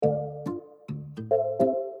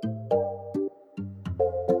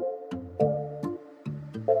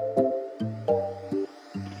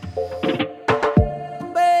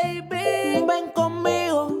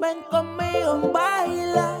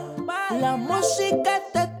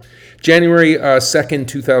January 2nd,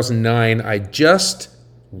 2009, I just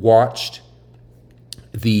watched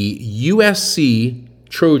the USC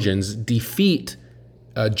Trojans defeat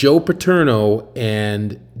Joe Paterno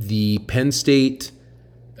and the Penn State,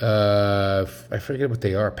 I forget what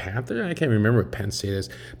they are, Panther? I can't remember what Penn State is.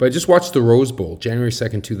 But I just watched the Rose Bowl, January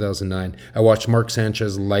 2nd, 2009. I watched Mark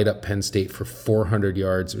Sanchez light up Penn State for 400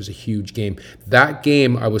 yards. It was a huge game. That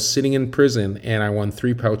game, I was sitting in prison, and I won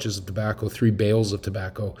 3 pouches of tobacco, 3 bales of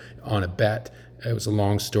tobacco on a bet. It was a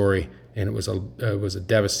long story, and it was a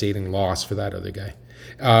devastating loss for that other guy.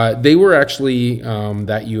 They were actually,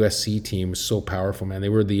 that USC team was so powerful, man. They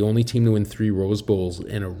were the only team to win 3 Rose Bowls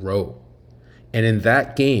in a row. And in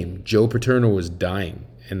that game, Joe Paterno was dying,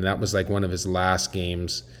 and that was like one of his last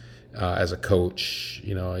games as a coach.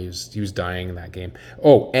 You know, he was dying in that game.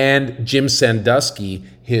 Oh, and Jim Sandusky,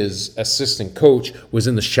 his assistant coach, was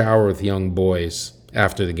in the shower with young boys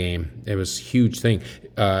after the game. It was a huge thing.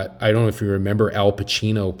 I don't know if you remember, Al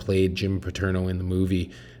Pacino played Jim Paterno in the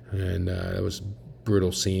movie, and it was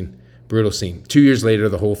brutal scene. 2 years later,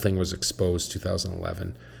 the whole thing was exposed,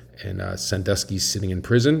 2011. And Sandusky's sitting in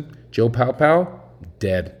prison. Joe Pow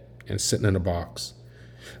dead and sitting in a box.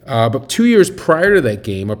 But 2 years prior to that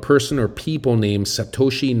game, a person or people named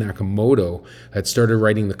Satoshi Nakamoto had started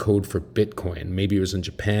writing the code for Bitcoin. Maybe it was in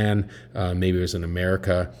Japan, maybe it was in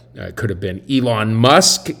America. It could have been Elon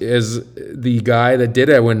Musk as the guy that did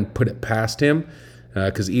it. I wouldn't put it past him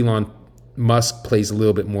because Elon Musk plays a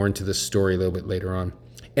little bit more into this story a little bit later on.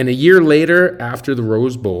 And a year later, after the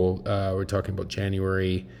Rose Bowl, we're talking about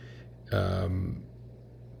January...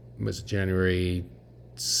 was it January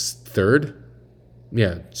 3rd?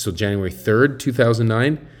 Yeah, so January 3rd,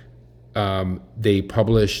 2009, they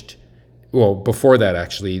published, well, before that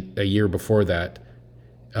actually, a year before that,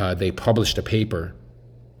 they published a paper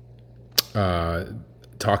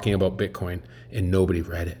talking about Bitcoin, and nobody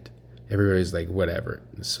read it. Everybody's like, whatever,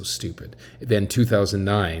 it's so stupid. Then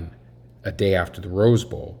 2009, a day after the Rose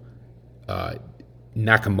Bowl,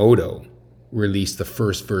 Nakamoto released the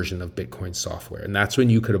first version of Bitcoin software. And that's when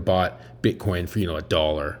you could have bought Bitcoin for, $1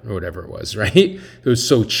 or whatever it was, right? It was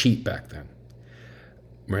so cheap back then,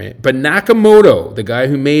 right? But Nakamoto, the guy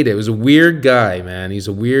who made it, was a weird guy, man. He's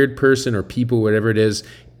a weird person or people, whatever it is.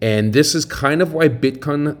 And this is kind of why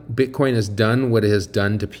Bitcoin has done what it has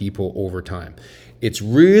done to people over time. It's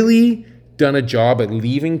really done a job at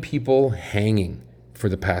leaving people hanging for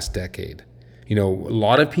the past decade. A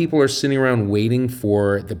lot of people are sitting around waiting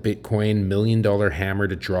for the Bitcoin $1 million hammer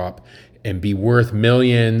to drop and be worth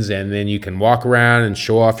millions, and then you can walk around and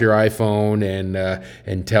show off your iPhone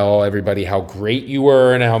and tell everybody how great you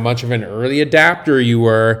were and how much of an early adapter you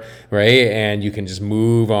were, right? And you can just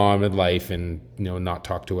move on with life and not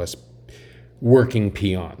talk to us working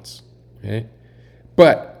peons, okay?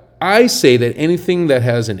 But I say that anything that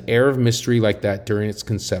has an air of mystery like that during its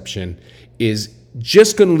conception is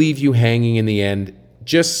just going to leave you hanging in the end,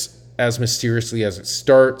 just as mysteriously as it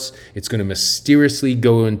starts. It's going to mysteriously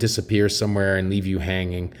go and disappear somewhere and leave you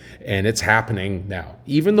hanging. And it's happening now.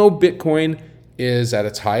 Even though Bitcoin is at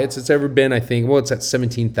its highest it's ever been, I think, it's at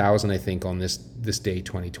 17,000, I think, on this day,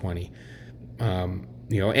 2020. It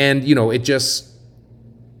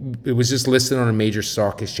was just listed on a major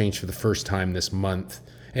stock exchange for the first time this month.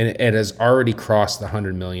 And it has already crossed the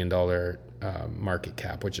 $100 million market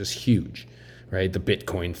cap, which is huge. Right, the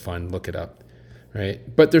Bitcoin fund, look it up, right?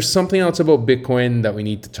 But there's something else about Bitcoin that we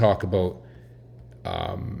need to talk about,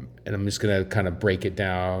 and I'm just gonna kind of break it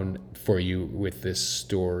down for you with this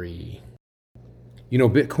story.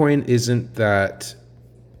 Bitcoin isn't that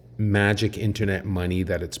magic internet money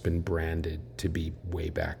that it's been branded to be way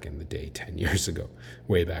back in the day 10 years ago,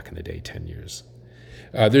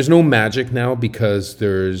 There's no magic now because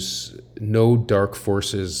there's no dark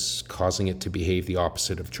forces causing it to behave the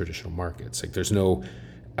opposite of traditional markets. Like there's no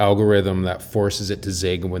algorithm that forces it to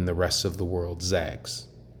zig when the rest of the world zags,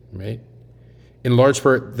 right? In large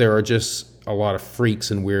part, there are just a lot of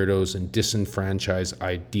freaks and weirdos and disenfranchised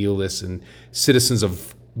idealists and citizens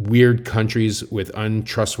of weird countries with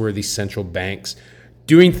untrustworthy central banks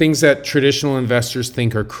doing things that traditional investors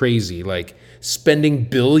think are crazy, like spending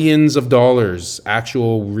billions of dollars,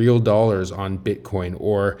 actual real dollars, on Bitcoin,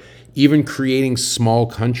 or even creating small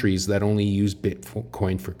countries that only use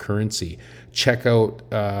Bitcoin for currency. Check out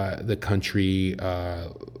the country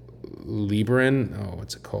Liberland. Oh,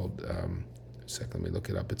 what's it called? Let me look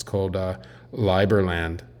it up. It's called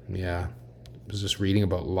Liberland. Yeah, I was just reading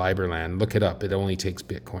about Liberland. Look it up. It only takes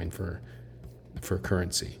Bitcoin for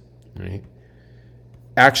currency, right?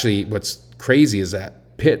 Actually, what's crazy is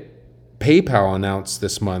that PayPal announced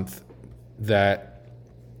this month that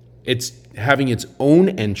it's having its own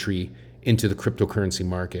entry into the cryptocurrency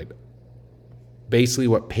market. Basically,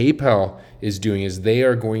 what PayPal is doing is they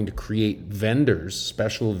are going to create vendors,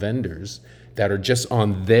 special vendors, that are just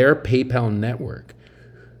on their PayPal network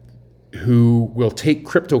who will take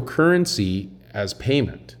cryptocurrency as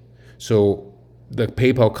payment. So the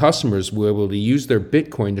PayPal customers will be able to use their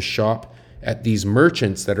Bitcoin to shop at these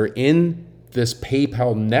merchants that are in this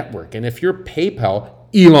PayPal network. And if you're PayPal,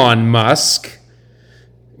 Elon Musk,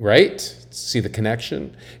 right? See the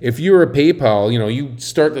connection? If you're a PayPal, you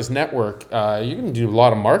start this network, you're going to do a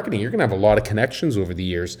lot of marketing. You're going to have a lot of connections over the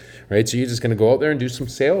years, right? So you're just going to go out there and do some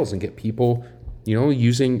sales and get people,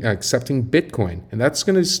 accepting Bitcoin. And that's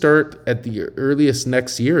going to start at the earliest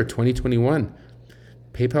next year, 2021.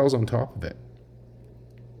 PayPal's on top of it.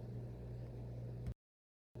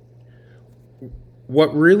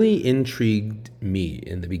 What really intrigued me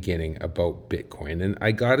in the beginning about Bitcoin, and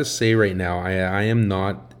I gotta say right now, I am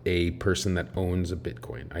not a person that owns a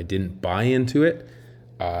Bitcoin. I didn't buy into it.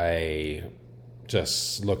 I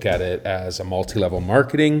just look at it as a multi-level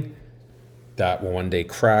marketing that will one day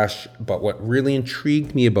crash. But what really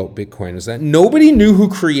intrigued me about Bitcoin is that nobody knew who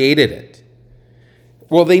created it.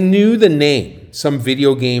 Well, they knew the name, some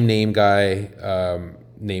video game name guy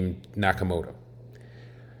named Nakamoto.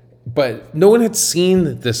 But no one had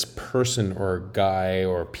seen this person or guy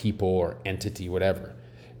or people or entity, whatever.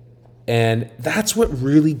 And that's what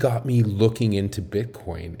really got me looking into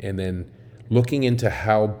Bitcoin, and then looking into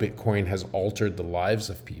how Bitcoin has altered the lives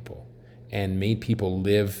of people and made people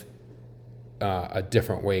live a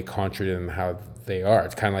different way contrary than how they are.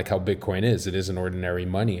 It's kind of like how Bitcoin is. It isn't ordinary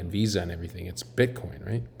money and Visa and everything. It's Bitcoin,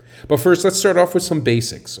 right? But first, let's start off with some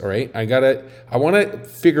basics, all right? I want to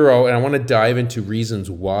figure out, and I want to dive into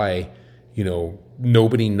reasons why,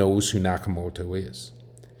 nobody knows who Nakamoto is,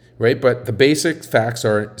 right? But the basic facts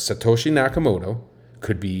are Satoshi Nakamoto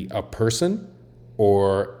could be a person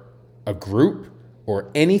or a group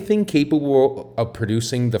or anything capable of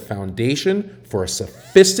producing the foundation for a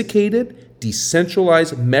sophisticated,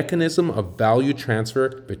 decentralized mechanism of value transfer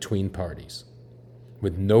between parties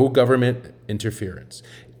with no government interference.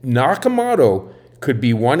 Nakamoto could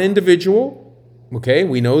be one individual, okay,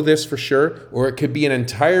 we know this for sure, or it could be an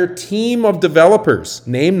entire team of developers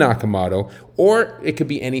named Nakamoto, or it could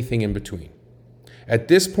be anything in between. At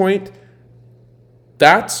this point,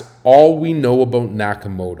 that's all we know about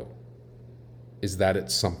Nakamoto, is that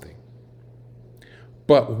it's something.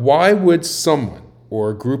 But why would someone or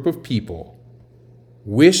a group of people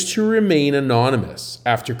wish to remain anonymous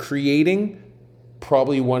after creating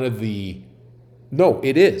probably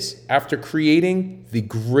after creating the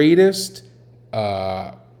greatest,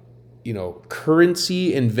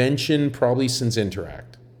 currency invention probably since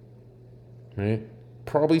Interact, right?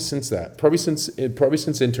 Probably since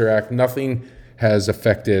Interact, nothing has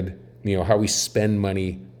affected, how we spend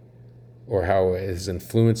money or how it has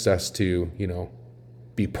influenced us to,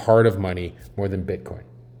 be part of money more than Bitcoin.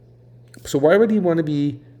 So why wouldn't you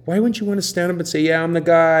want to stand up and say, yeah, I'm the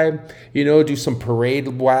guy, do some parade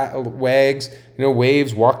wags,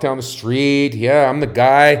 waves, walk down the street. Yeah, I'm the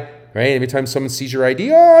guy, right? Every time someone sees your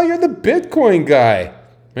ID, oh, you're the Bitcoin guy,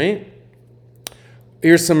 right?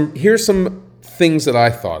 Here's some things that I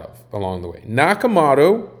thought of along the way.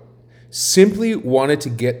 Nakamoto simply wanted to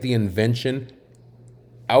get the invention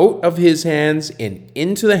out of his hands and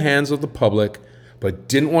into the hands of the public, but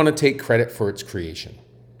didn't want to take credit for its creation.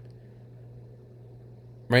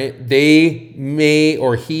 Right? They may,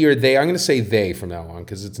 or he or they, I'm going to say they from now on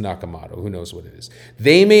because it's Nakamoto. Who knows what it is?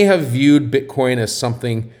 They may have viewed Bitcoin as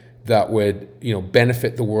something that would,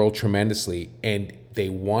 benefit the world tremendously, and they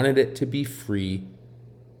wanted it to be free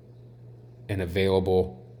and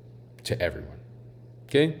available to everyone.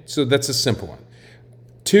 Okay? So that's a simple one.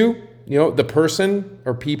 2, the person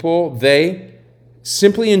or people, they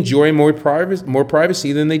simply enjoy more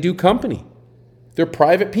privacy than they do company. They're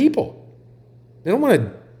private people. They don't want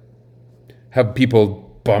to have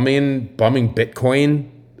people bumming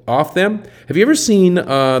Bitcoin off them. Have you ever seen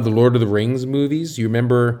the Lord of the Rings movies? You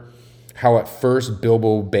remember how at first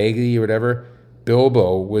Bilbo Baggey or whatever,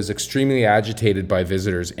 Bilbo was extremely agitated by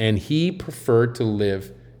visitors, and he preferred to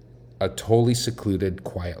live a totally secluded,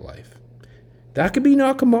 quiet life. That could be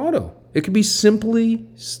Nakamoto. It could be simply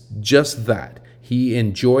just that. He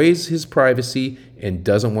enjoys his privacy and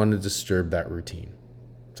doesn't want to disturb that routine.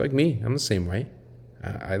 It's like me. I'm the same way.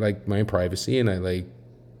 I like my privacy, and I like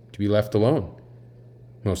to be left alone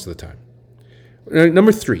most of the time.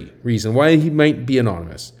 Number 3 reason why he might be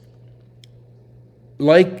anonymous.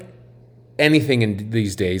 Like anything in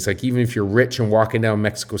these days, like even if you're rich and walking down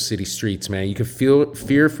Mexico City streets, man, you can feel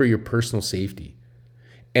fear for your personal safety.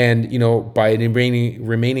 And, by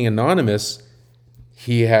remaining anonymous,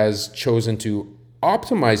 he has chosen to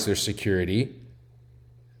optimize their security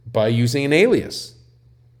by using an alias.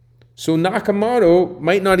 So Nakamoto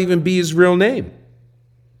might not even be his real name.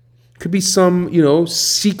 Could be some,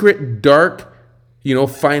 secret, dark,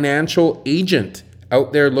 financial agent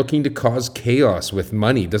out there looking to cause chaos with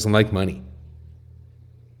money, doesn't like money.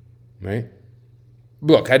 Right?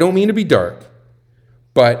 Look, I don't mean to be dark,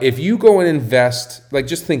 but if you go and invest,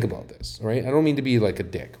 just think about this, right? I don't mean to be like a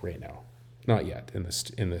dick right now. Not yet in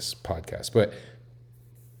this podcast, but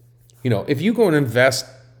if you go and invest,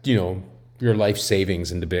 your life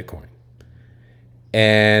savings into Bitcoin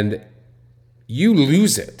and you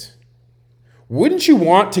lose it, wouldn't you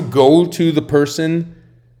want to go to the person,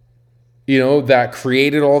 that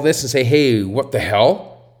created all this and say, hey, what the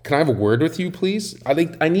hell? Can I have a word with you, please? I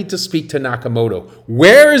need to speak to Nakamoto.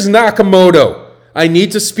 Where is Nakamoto? I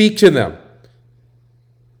need to speak to them.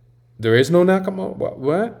 There is no Nakamoto?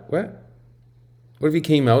 What? What if he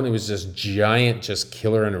came out and he was this giant, just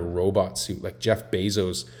killer in a robot suit, like Jeff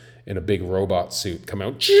Bezos in a big robot suit, come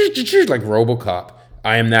out, like RoboCop.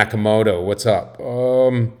 I am Nakamoto. What's up?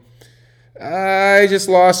 I just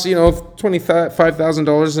lost,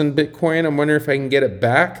 $25,000 in Bitcoin. I'm wondering if I can get it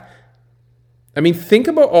back. I mean, think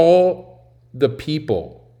about all the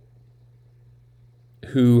people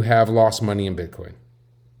who have lost money in Bitcoin,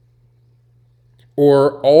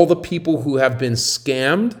 or all the people who have been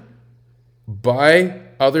scammed by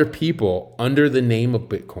other people under the name of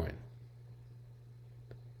Bitcoin.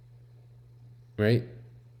 Right?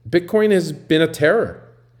 Bitcoin has been a terror.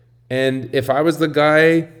 And if I was the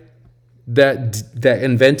guy that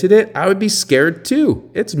invented it, I would be scared too.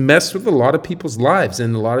 It's messed with a lot of people's lives,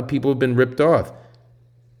 and a lot of people have been ripped off.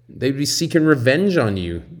 They'd be seeking revenge on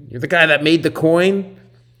you. You're the guy that made the coin.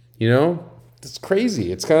 It's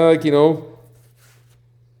crazy. It's kind of like,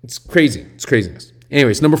 it's crazy. It's craziness.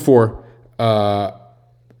 Anyways, number 4,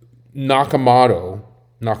 Nakamoto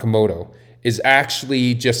is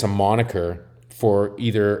actually just a moniker for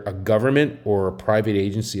either a government or a private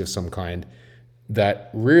agency of some kind that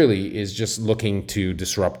really is just looking to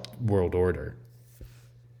disrupt world order,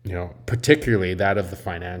 particularly that of the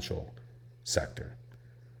financial sector.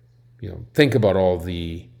 Think about all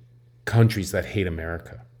the countries that hate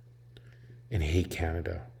America and hate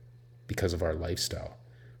Canada because of our lifestyle,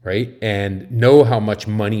 right? And know how much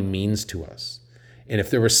money means to us. And if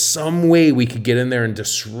there was some way we could get in there and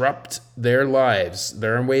disrupt their lives,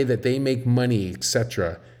 their way that they make money,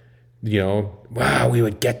 etc., wow, we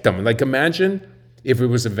would get them. Like, imagine if it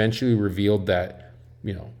was eventually revealed that,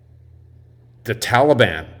 the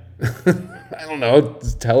Taliban, I don't know,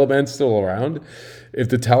 is Taliban still around? If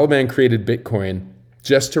the Taliban created Bitcoin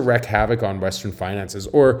just to wreak havoc on Western finances,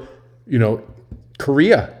 or, North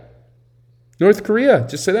Korea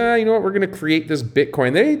just said, you know what, we're going to create this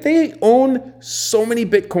Bitcoin. They own so many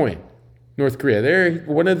Bitcoin, North Korea. They're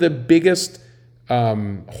one of the biggest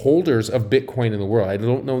holders of Bitcoin in the world. I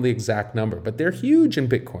don't know the exact number, but they're huge in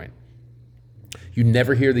Bitcoin. You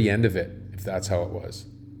never hear the end of it if that's how it was.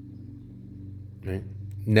 Right?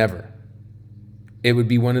 Never. It would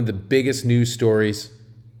be one of the biggest news stories,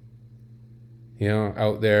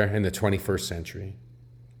 out there in the 21st century.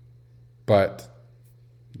 But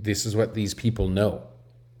this is what these people know,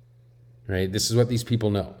 right? This is what these people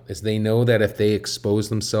know, is they know that if they expose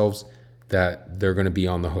themselves, that they're going to be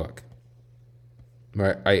on the hook.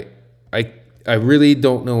 Right? I really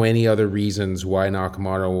don't know any other reasons why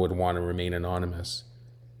Nakamoto would want to remain anonymous.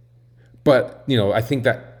 But, I think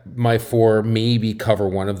that my 4 maybe cover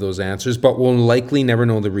one of those answers, but we'll likely never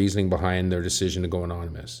know the reasoning behind their decision to go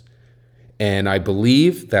anonymous. And I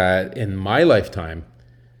believe that in my lifetime,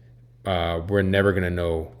 we're never going to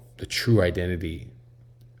know the true identity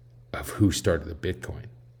of who started the Bitcoin.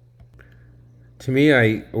 To me,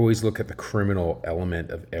 I always look at the criminal element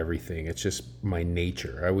of everything. It's just my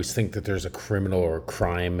nature. I always think that there's a criminal or a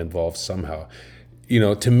crime involved somehow.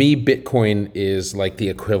 To me, Bitcoin is like the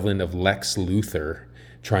equivalent of Lex Luthor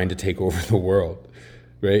trying to take over the world,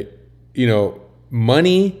 right?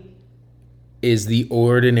 Money is the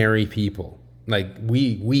ordinary people. Like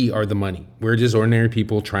we are the money. We're just ordinary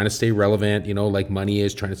people trying to stay relevant, like money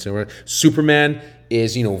is trying to stay relevant. Superman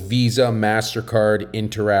is, Visa, MasterCard,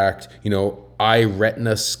 Interact, eye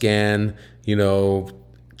retina scan,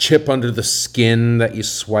 chip under the skin that you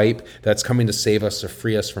swipe that's coming to save us or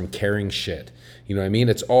free us from carrying shit. You know what I mean?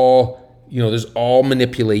 It's all, there's all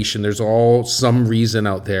manipulation. There's all some reason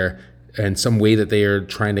out there and some way that they are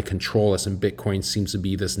trying to control us. And Bitcoin seems to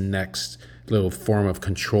be this next little form of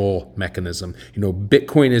control mechanism.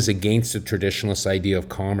 Bitcoin is against the traditionalist idea of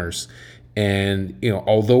commerce. And,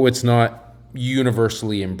 although it's not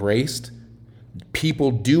universally embraced,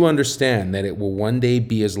 people do understand that it will one day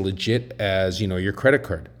be as legit as, your credit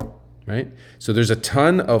card, right? So there's a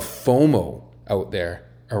ton of FOMO out there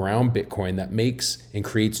around Bitcoin that makes and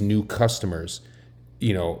creates new customers,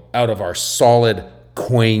 out of our solid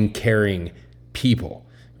coin carrying people,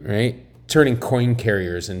 right? Turning coin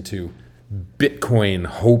carriers into Bitcoin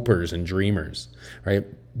hopers and dreamers, right?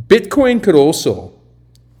 Bitcoin could also,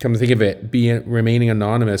 come to think of it, be remaining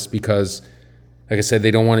anonymous because, like I said,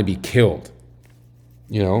 they don't want to be killed.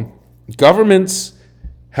 Governments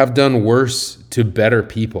have done worse to better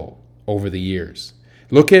people over the years.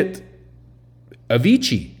 Look at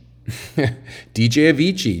Avicii. DJ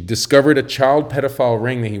Avicii discovered a child pedophile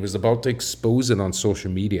ring that he was about to expose it on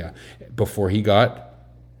social media before he got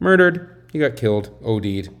murdered. He got killed,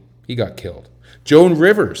 OD'd. He got killed. Joan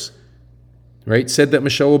Rivers, right, said that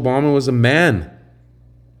Michelle Obama was a man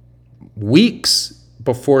weeks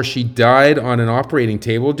before she died on an operating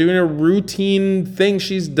table doing a routine thing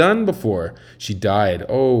she's done before. She died.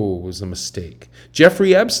 Oh, it was a mistake.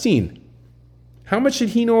 Jeffrey Epstein. How much did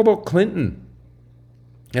he know about Clinton?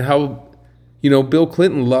 And how, Bill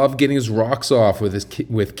Clinton loved getting his rocks off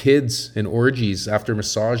with kids and orgies after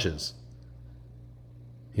massages.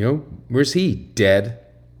 Where's he? Dead.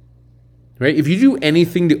 Right? If you do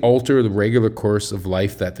anything to alter the regular course of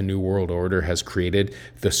life that the New World Order has created,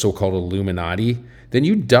 the so-called Illuminati, then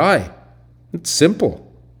you die. It's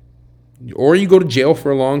simple. Or you go to jail for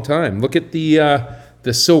a long time. Look at the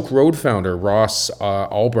Silk Road founder, Ross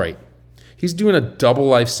Ulbricht. He's doing a double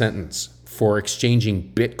life sentence for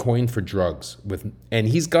exchanging Bitcoin for drugs, and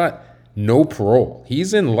he's got no parole.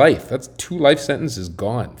 He's in life. That's 2 life sentences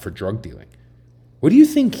gone for drug dealing. What do you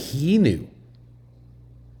think he knew?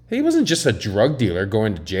 He wasn't just a drug dealer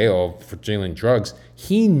going to jail for dealing drugs.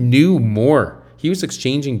 He knew more. He was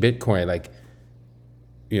exchanging Bitcoin.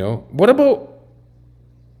 What about,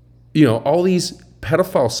 all these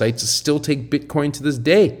pedophile sites that still take Bitcoin to this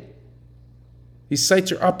day? These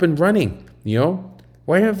sites are up and running,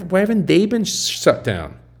 Why haven't they been shut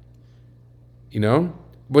down?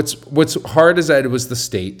 What's hard is that it was the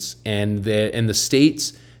states, and the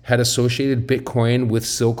states had associated Bitcoin with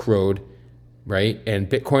Silk Road, right? And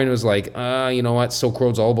Bitcoin was like, you know what? Silk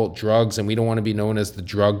Road's all about drugs, and we don't want to be known as the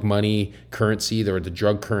drug money currency or the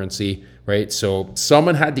drug currency, right? So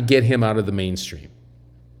someone had to get him out of the mainstream,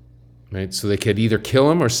 right? So they could either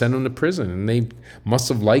kill him or send him to prison, and they must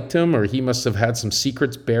have liked him, or he must have had some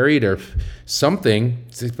secrets buried or something,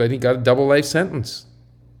 but he got a double life sentence.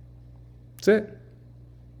 That's it,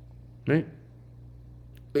 right?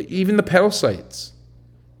 But even the pedal sites,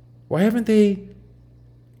 why haven't they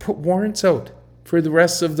put warrants out for the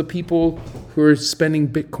rest of the people who are spending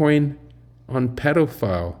Bitcoin on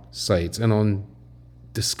pedophile sites and on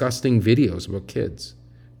disgusting videos about kids?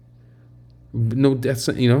 No, that's,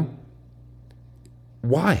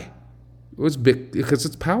 why? It was big because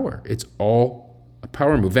it's power. It's all a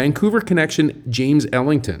power move. Vancouver connection, James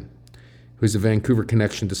Ellington, who's a Vancouver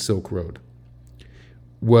connection to Silk Road,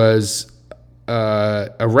 was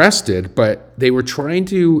arrested, but they were trying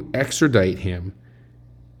to extradite him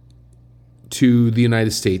to the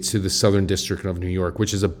United States, to the Southern District of New York,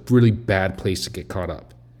 which is a really bad place to get caught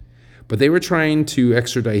up. But they were trying to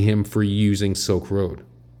extradite him for using Silk Road.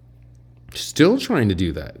 Still trying to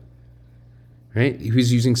do that. Right? He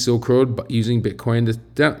was using Silk Road, using Bitcoin.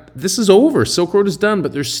 This is over. Silk Road is done,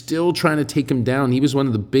 but they're still trying to take him down. He was one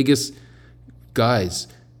of the biggest guys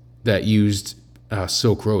that used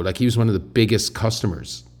Silk Road. He was one of the biggest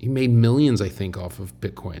customers. He made millions, I think, off of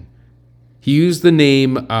Bitcoin. He used the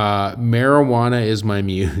name Marijuana is My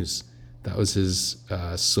Muse. That was his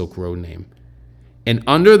Silk Road name. And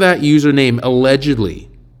under that username, allegedly,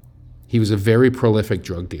 he was a very prolific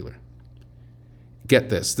drug dealer. Get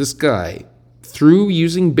this. This guy, through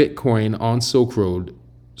using Bitcoin on Silk Road,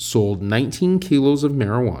 sold 19 kilos of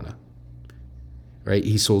marijuana. Right?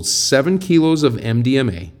 He sold 7 kilos of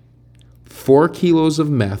MDMA, 4 kilos of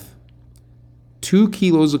meth, 2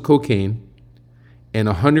 kilos of cocaine, and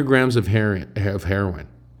 100 grams of heroin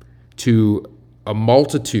to a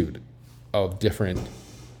multitude of different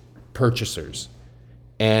purchasers.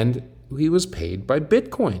 And he was paid by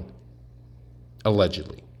Bitcoin,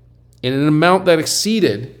 allegedly, in an amount that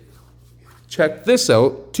exceeded, check this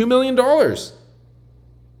out, $2 million.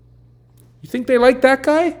 You think they like that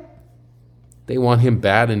guy? They want him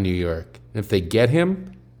bad in New York. And if they get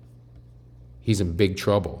him, he's in big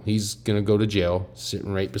trouble. He's going to go to jail,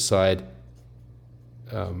 sitting right beside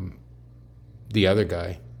the other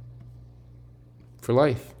guy for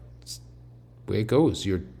life. It's the way it goes.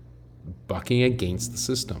 You're bucking against the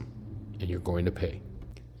system, and you're going to pay.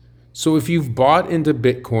 So if you've bought into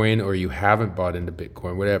Bitcoin or you haven't bought into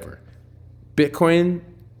Bitcoin, whatever, Bitcoin,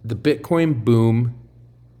 the Bitcoin boom.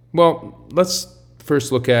 Well, let's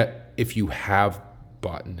first look at if you have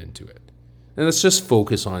bought into it. And let's just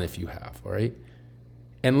focus on if you have, all right?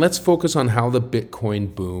 And let's focus on how the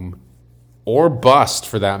Bitcoin boom, or bust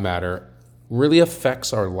for that matter, really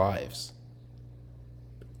affects our lives.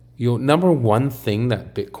 Number one thing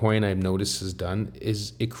that Bitcoin I've noticed has done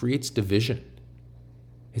is it creates division.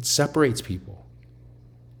 It separates people.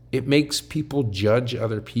 It makes people judge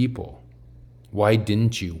other people. Why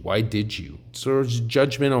didn't you? Why did you? So there's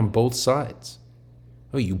judgment on both sides.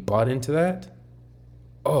 Oh, you bought into that?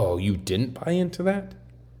 Oh, you didn't buy into that?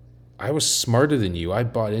 I was smarter than you. I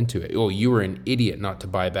bought into it. Oh, you were an idiot not to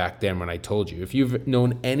buy back then when I told you. If you've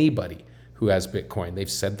known anybody who has Bitcoin, they've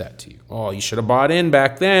said that to you. Oh, you should have bought in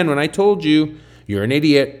back then when I told you. You're an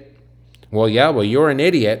idiot. Well, you're an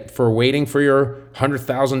idiot for waiting for your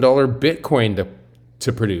 $100,000 Bitcoin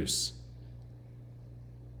to produce.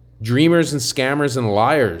 Dreamers and scammers and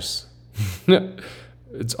liars.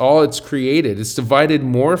 It's created.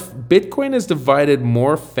 Bitcoin has divided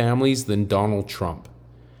more families than Donald Trump.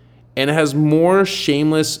 And it has more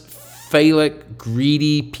shameless, phallic,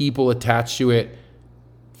 greedy people attached to it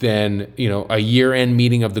than, a year-end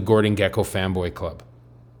meeting of the Gordon Gekko Fanboy Club.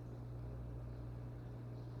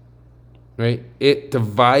 Right? It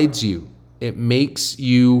divides you. It makes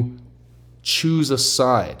you choose a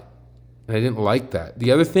side. And I didn't like that. The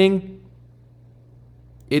other thing,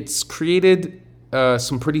 it's created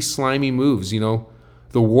some pretty slimy moves. The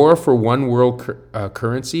war for one world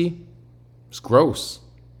currency is gross.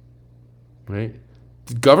 Right?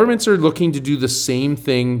 The governments are looking to do the same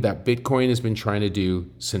thing that Bitcoin has been trying to do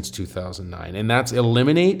since 2009, and that's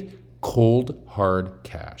eliminate cold, hard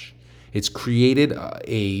cash. It's created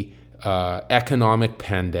a economic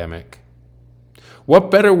pandemic.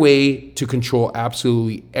 What better way to control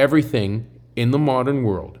absolutely everything in the modern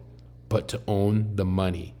world but to own the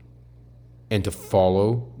money and to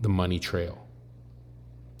follow the money trail?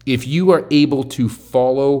 If you are able to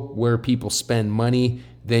follow where people spend money,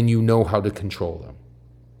 then you know how to control them,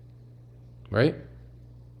 right?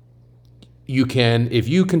 If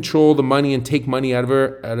you control the money and take money out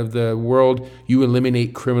of the world, you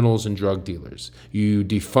eliminate criminals and drug dealers. You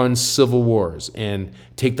defund civil wars and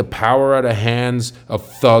take the power out of hands of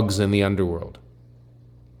thugs in the underworld.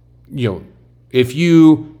 If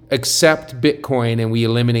you accept Bitcoin and we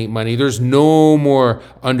eliminate money, there's no more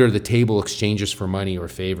under the table exchanges for money or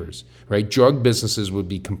favors, right? Drug businesses would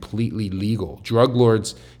be completely legal. Drug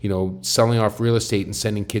lords, selling off real estate and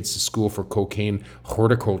sending kids to school for cocaine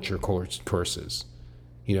horticulture courses.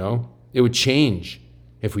 It would change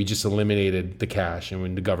if we just eliminated the cash and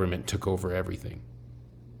when the government took over everything.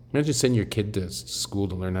 Imagine sending your kid to school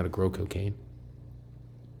to learn how to grow cocaine.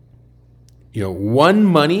 One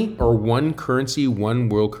money or one currency, one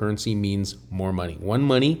world currency means more money. One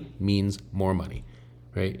money means more money,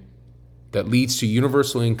 right? That leads to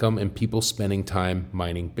universal income and people spending time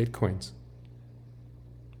mining Bitcoins,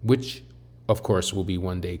 which, of course, will be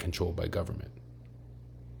one day controlled by government,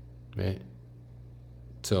 right?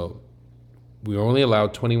 So we're only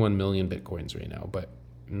allowed 21 million Bitcoins right now, but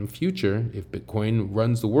in the future, if Bitcoin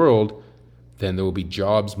runs the world, then there will be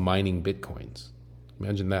jobs mining Bitcoins.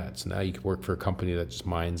 Imagine that. So now you could work for a company that just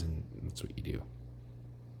mines and that's what you do.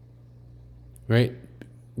 Right?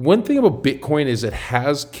 One thing about Bitcoin is it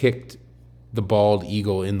has kicked the bald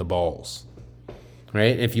eagle in the balls.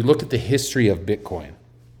 Right? If you look at the history of Bitcoin,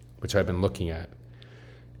 which I've been looking at,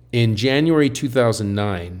 in January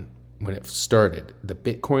 2009, when it started, the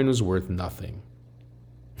Bitcoin was worth nothing.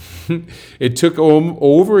 It took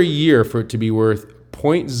over a year for it to be worth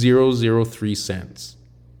 0.003 cents.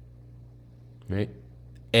 Right?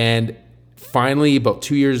 And finally, about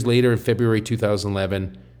 2 years later, in February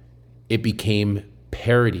 2011, it became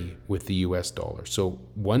parity with the US dollar. So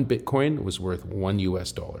one Bitcoin was worth $1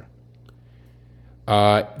 US.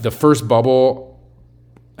 The first bubble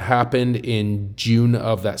happened in June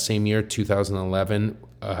of that same year, 2011.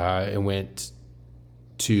 It went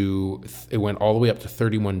all the way up to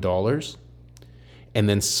 $31, and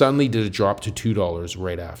then suddenly did a drop to $2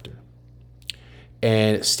 right after.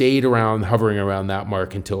 And it stayed hovering around that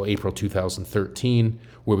mark until April 2013,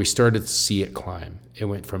 where we started to see it climb. It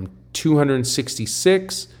went from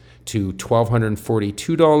 $266 to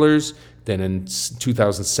 $1,242. Then in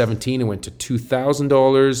 2017, it went to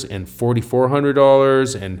 $2,000 and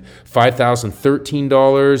 $4,400 and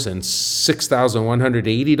 $5,013 and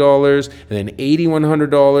 $6,180 and then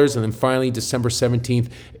 $8,100. And then finally, December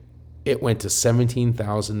 17th, it went to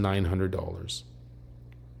 $17,900.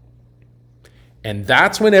 And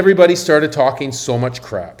that's when everybody started talking so much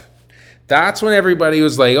crap. That's when everybody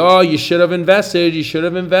was like, oh, you should have invested. You should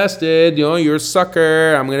have invested. You know, you're a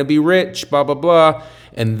sucker. I'm going to be rich, blah, blah, blah.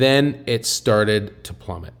 And then it started to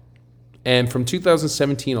plummet. And from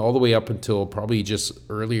 2017 all the way up until probably just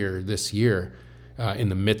earlier this year, in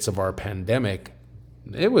the midst of our pandemic,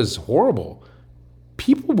 it was horrible.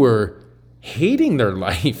 People were hating their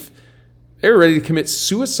life. They were ready to commit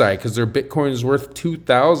suicide because their Bitcoin is worth $2,000,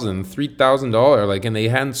 $3,000, like, and they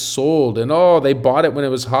hadn't sold. And they bought it when it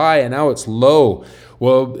was high, and now it's low.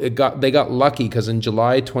 Well, they got lucky because in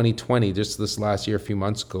July 2020, just this last year, a few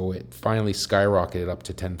months ago, it finally skyrocketed up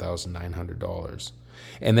to $10,900.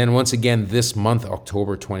 And then once again, this month,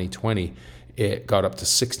 October 2020, it got up to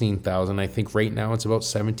 $16,000. I think right now it's about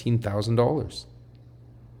 $17,000.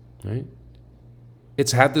 Right?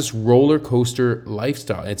 It's had this roller coaster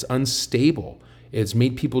lifestyle. It's unstable. It's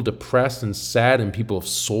made people depressed and sad, and people have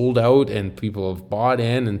sold out, and people have bought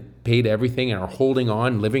in and paid everything and are holding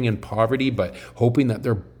on, living in poverty, but hoping that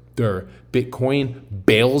their Bitcoin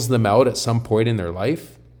bails them out at some point in their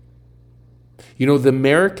life. You know, the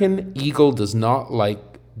American eagle does not like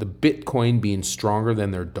the Bitcoin being stronger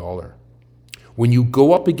than their dollar. When you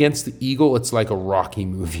go up against the eagle, it's like a Rocky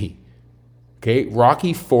movie. Okay,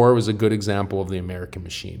 Rocky IV was a good example of the American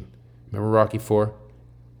machine. Remember Rocky IV?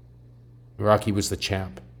 Rocky was the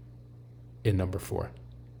champ in number 4.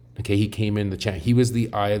 Okay, he came in the champ. He was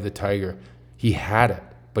the eye of the tiger. He had it,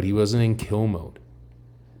 but he wasn't in kill mode.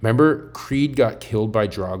 Remember Creed got killed by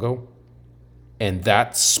Drago? And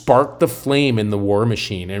that sparked the flame in the war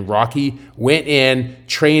machine. And Rocky went in,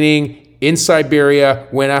 training in Siberia,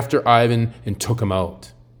 went after Ivan and took him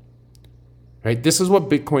out. Right? This is what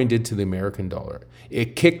Bitcoin did to the American dollar.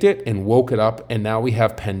 It kicked it and woke it up, and now we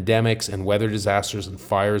have pandemics and weather disasters and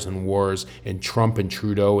fires and wars and Trump and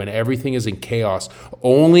Trudeau, and everything is in chaos,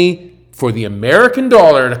 only for the American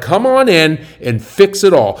dollar to come on in and fix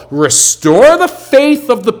it all. Restore the faith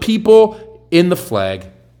of the people in the flag.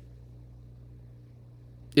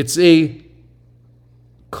 It's a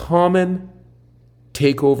common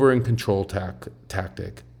takeover and control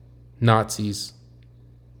tactic. Nazis,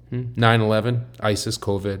 9/11, ISIS,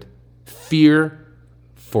 COVID, fear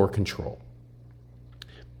for control.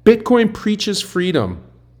 Bitcoin preaches freedom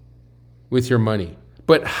with your money.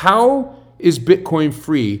 But how is Bitcoin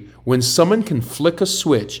free when someone can flick a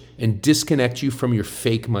switch and disconnect you from your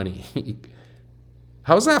fake money?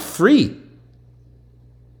 How's that free?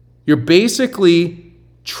 You're basically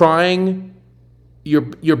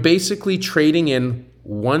you're basically trading in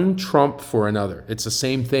one Trump for another. It's the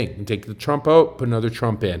same thing. You take the Trump out, put another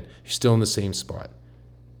Trump in. You're still in the same spot.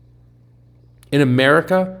 In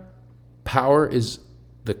America, power is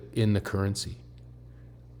in the currency.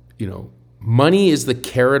 You know, money is the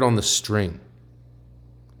carrot on the string.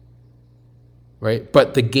 Right?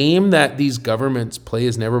 But the game that these governments play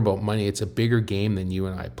is never about money. It's a bigger game than you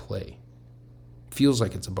and I play. It feels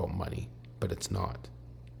like it's about money, but it's not.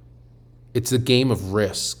 It's a game of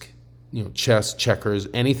risk, you know, chess, checkers,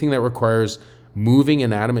 anything that requires moving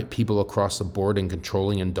inanimate people across the board and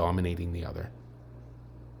controlling and dominating the other.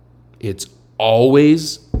 It's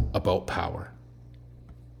always about power.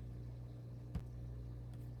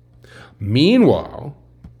 Meanwhile,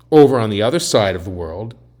 over on the other side of the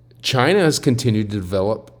world, China has continued to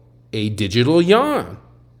develop a digital yuan,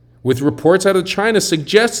 with reports out of China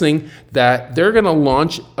suggesting that they're going to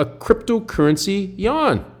launch a cryptocurrency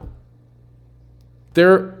yuan.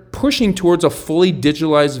 They're pushing towards a fully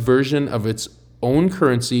digitalized version of its own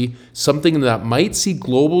currency, something that might see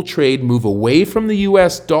global trade move away from the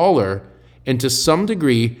US dollar, and to some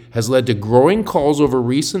degree has led to growing calls over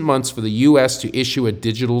recent months for the US to issue a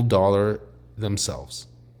digital dollar themselves.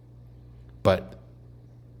 But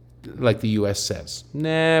like the US says,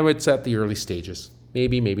 nah, it's at the early stages.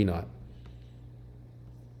 Maybe, maybe not.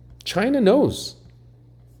 China knows.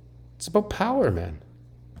 It's about power, man.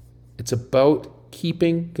 It's about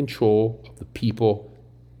keeping control of the people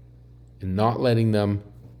and not letting them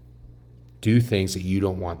do things that you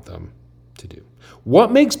don't want them to do.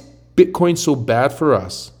 What makes Bitcoin so bad for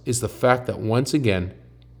us is the fact that once again,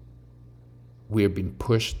 we are being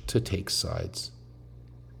pushed to take sides.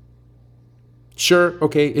 Sure,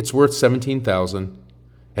 okay, it's worth $17,000.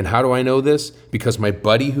 And how do I know this? Because my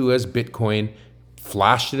buddy who has Bitcoin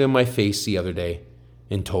flashed it in my face the other day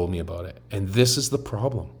and told me about it. And this is the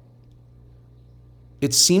problem.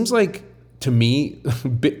 It seems like, to me,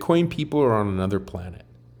 Bitcoin people are on another planet.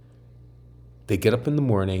 They get up in the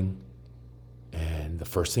morning and the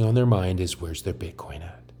first thing on their mind is, where's their Bitcoin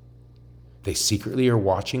at? They secretly are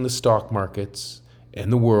watching the stock markets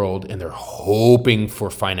and the world, and they're hoping for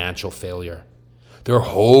financial failure. They're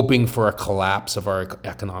hoping for a collapse of our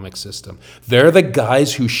economic system. They're the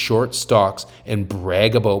guys who short stocks and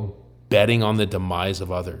brag about betting on the demise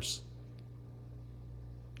of others.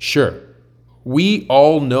 Sure, we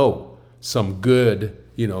all know some good,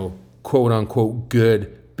 quote unquote,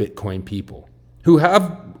 good Bitcoin people who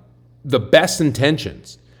have the best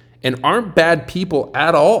intentions and aren't bad people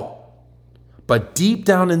at all. But deep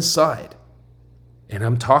down inside, and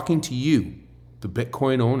I'm talking to you, the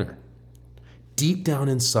Bitcoin owner, deep down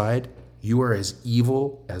inside, you are as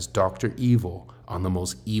evil as Dr. Evil on the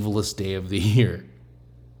most evilest day of the year.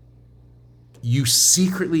 You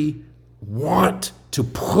secretly want to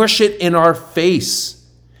push it in our face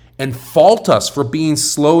and fault us for being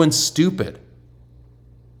slow and stupid.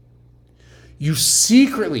 You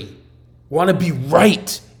secretly want to be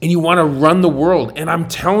right and you want to run the world. And I'm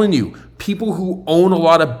telling you, people who own a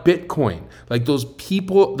lot of Bitcoin, like those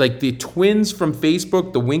people, like the twins from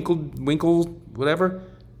Facebook, the Winkle, whatever,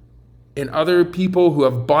 and other people who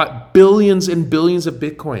have bought billions and billions of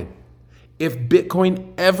Bitcoin. If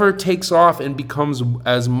Bitcoin ever takes off and becomes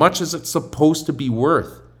as much as it's supposed to be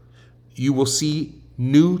worth, you will see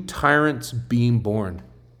new tyrants being born.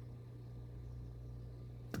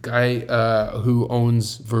 The guy who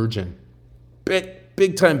owns Virgin,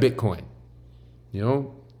 big time Bitcoin.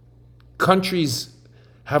 Countries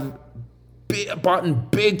have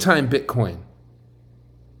bought big time Bitcoin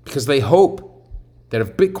because they hope that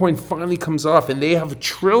if Bitcoin finally comes off and they have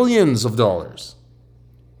trillions of dollars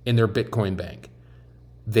in their Bitcoin bank,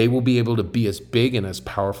 they will be able to be as big and as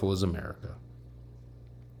powerful as America.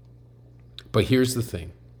 But here's the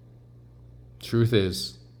thing. Truth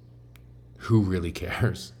is, who really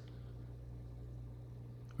cares?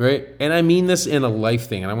 Right? And I mean this in a life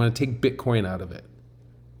thing, and I want to take Bitcoin out of it.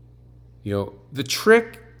 The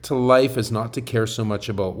trick to life is not to care so much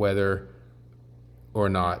about whether or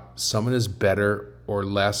not someone is better or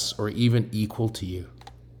less or even equal to you.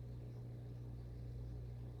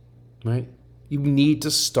 Right? You need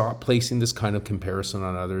to stop placing this kind of comparison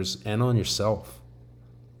on others and on yourself.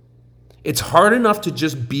 It's hard enough to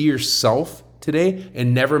just be yourself today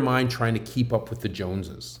and never mind trying to keep up with the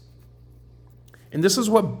Joneses. And this is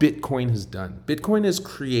what Bitcoin has done. Bitcoin has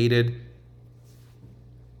created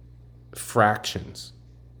factions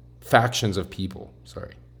of people,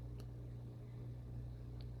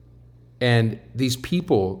 And these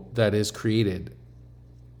people that is created,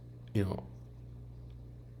 a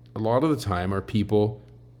lot of the time are people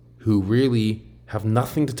who really have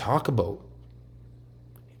nothing to talk about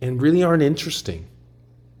and really aren't interesting.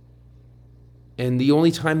 And the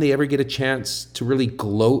only time they ever get a chance to really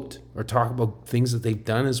gloat or talk about things that they've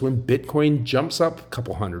done is when Bitcoin jumps up a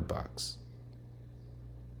couple $100.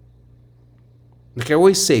 Like I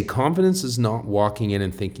always say, confidence is not walking in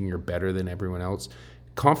and thinking you're better than everyone else.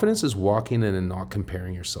 Confidence is walking in and not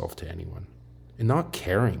comparing yourself to anyone and not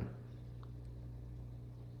caring.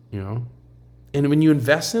 And when you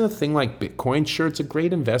invest in a thing like Bitcoin, sure, it's a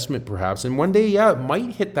great investment perhaps. And one day, it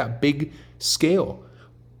might hit that big scale.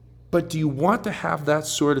 But do you want to have that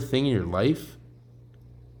sort of thing in your life?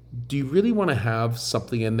 Do you really want to have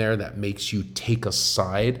something in there that makes you take a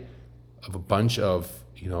side of a bunch of,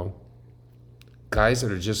 guys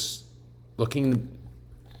that are just looking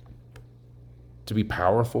to be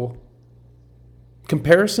powerful?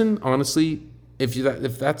 Comparison, honestly, if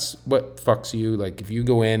that's what fucks you, like if you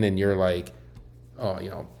go in and you're like,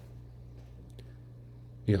 oh,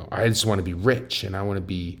 I just want to be rich and I want to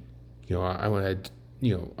be, I want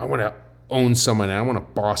to own someone and I want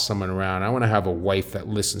to boss someone around. I want to have a wife that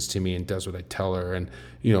listens to me and does what I tell her and,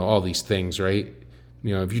 all these things, right?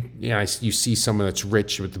 If you see someone that's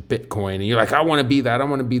rich with the Bitcoin and you're like, I want to be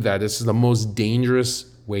that. This is the most dangerous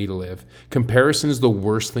way to live. Comparison is the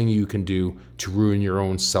worst thing you can do to ruin your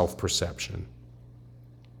own self-perception.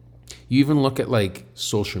 You even look at like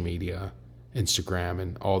social media, Instagram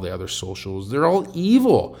and all the other socials. They're all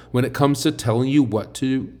evil when it comes to telling you what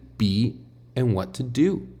to be and what to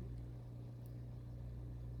do.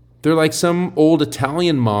 They're like some old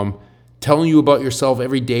Italian mom telling you about yourself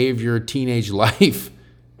every day of your teenage life.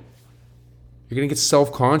 You're going to get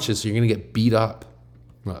self-conscious. You're going to get beat up.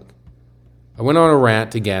 Look, I went on a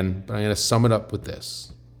rant again, but I'm going to sum it up with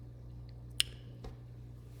this.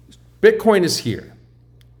 Bitcoin is here,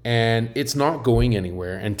 and it's not going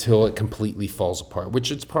anywhere until it completely falls apart,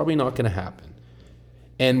 which it's probably not going to happen.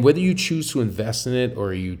 And whether you choose to invest in it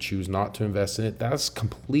or you choose not to invest in it, that's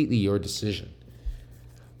completely your decision.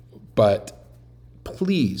 But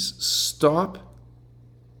please stop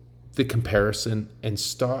the comparison and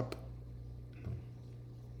stop.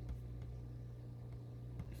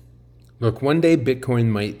 Look, one day Bitcoin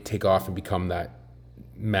might take off and become that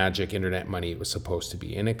magic internet money it was supposed to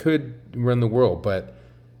be, and it could run the world. But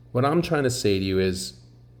what I'm trying to say to you is,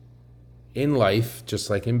 in life, just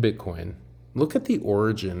like in Bitcoin, look at the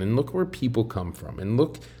origin and look where people come from, and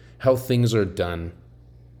look how things are done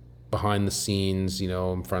behind the scenes,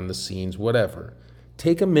 in front of the scenes, whatever.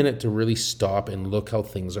 Take a minute to really stop and look how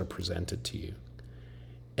things are presented to you.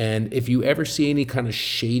 And if you ever see any kind of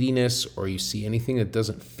shadiness or you see anything that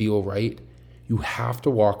doesn't feel right, you have to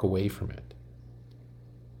walk away from it.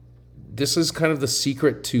 This is kind of the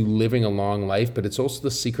secret to living a long life, but it's also the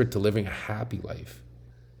secret to living a happy life.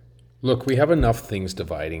 Look, we have enough things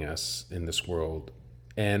dividing us in this world,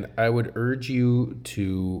 and I would urge you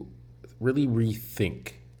to really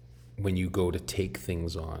rethink when you go to take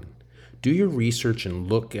things on. Do your research and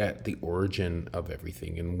look at the origin of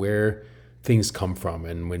everything and where things come from.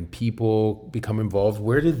 And when people become involved,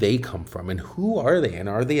 where did they come from and who are they? And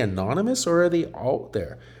are they anonymous or are they out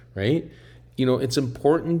there, right? It's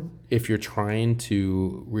important, if you're trying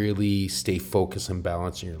to really stay focused and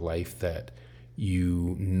balanced in your life, that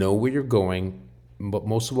you know where you're going, but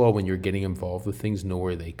most of all, when you're getting involved with things, know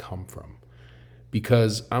where they come from.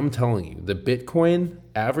 Because I'm telling you, the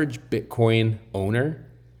average Bitcoin owner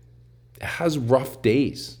has rough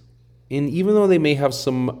days. And even though they may have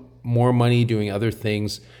some more money doing other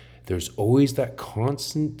things, there's always that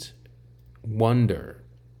constant wonder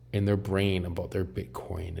in their brain about their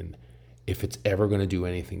Bitcoin and if it's ever going to do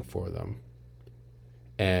anything for them.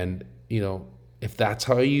 And, if that's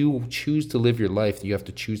how you choose to live your life, you have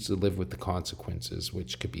to choose to live with the consequences,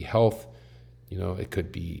 which could be health, it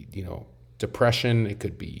could be, depression, it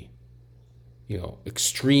could be,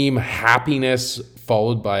 extreme happiness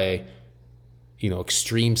followed by,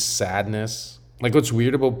 extreme sadness. Like, what's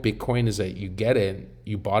weird about Bitcoin is that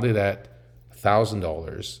you bought it at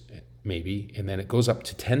 $1,000 maybe, and then it goes up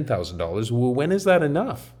to $10,000. Well, when is that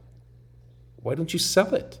enough? Why don't you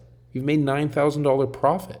sell it? You've made $9,000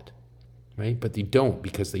 profit, right? But they don't,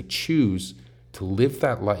 because they choose to live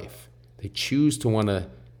that life. They choose to want to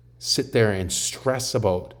sit there and stress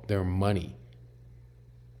about their money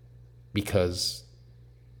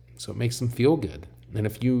so it makes them feel good. And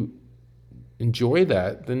if you enjoy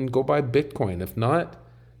that, then go buy Bitcoin. If not,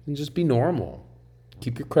 then just be normal.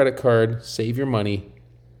 Keep your credit card, save your money.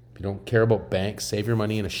 If you don't care about banks, save your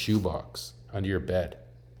money in a shoebox under your bed,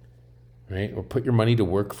 right? Or put your money to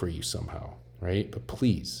work for you somehow, right? But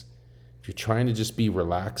please, if you're trying to just be a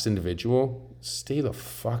relaxed individual, stay the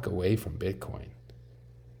fuck away from Bitcoin.